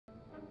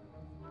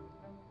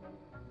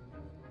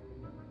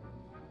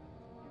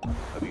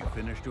Have you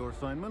finished your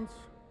assignments?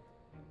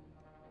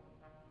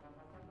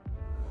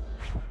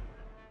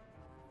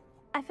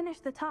 I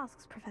finished the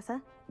tasks,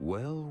 Professor.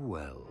 Well,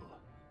 well.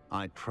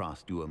 I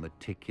trust you are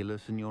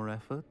meticulous in your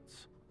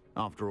efforts.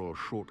 After all,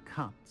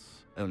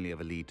 shortcuts only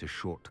ever lead to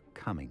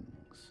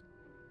shortcomings.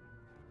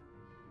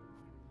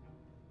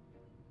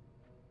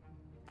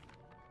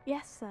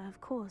 Yes, sir, of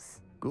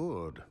course.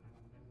 Good.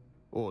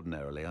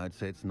 Ordinarily, I'd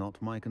say it's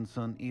not my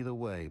concern either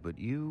way, but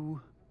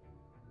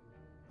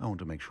I want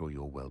to make sure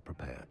you're well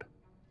prepared.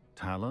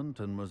 Talent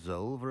and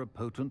resolve are a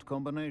potent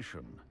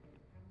combination.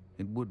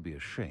 It would be a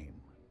shame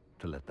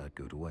to let that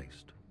go to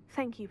waste.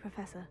 Thank you,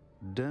 Professor.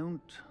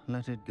 Don't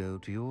let it go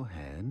to your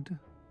head.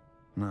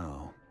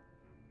 Now,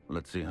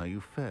 let's see how you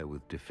fare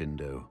with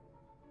Diffindo.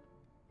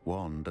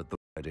 Wand at the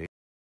ready.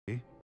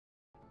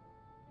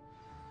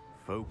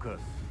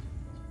 Focus.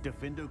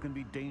 Diffindo can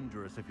be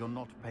dangerous if you're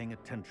not paying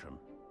attention.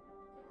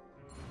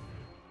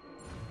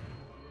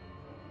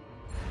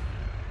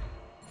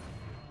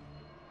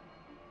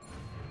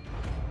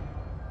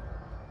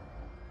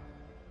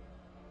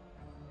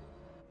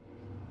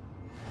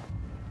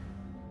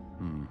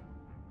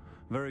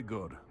 Very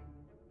good.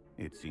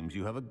 It seems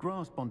you have a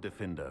grasp on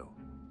Diffindo.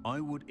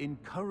 I would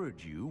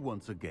encourage you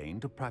once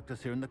again to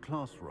practice here in the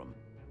classroom,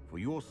 for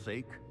your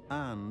sake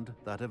and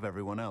that of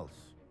everyone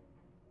else.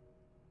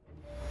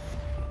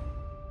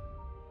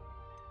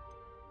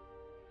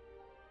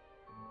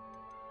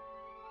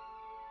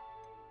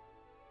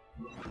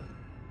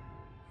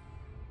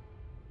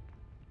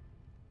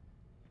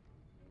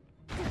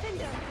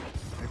 Diffindo!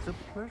 It's a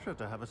pleasure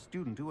to have a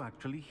student who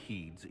actually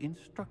heeds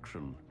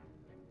instruction.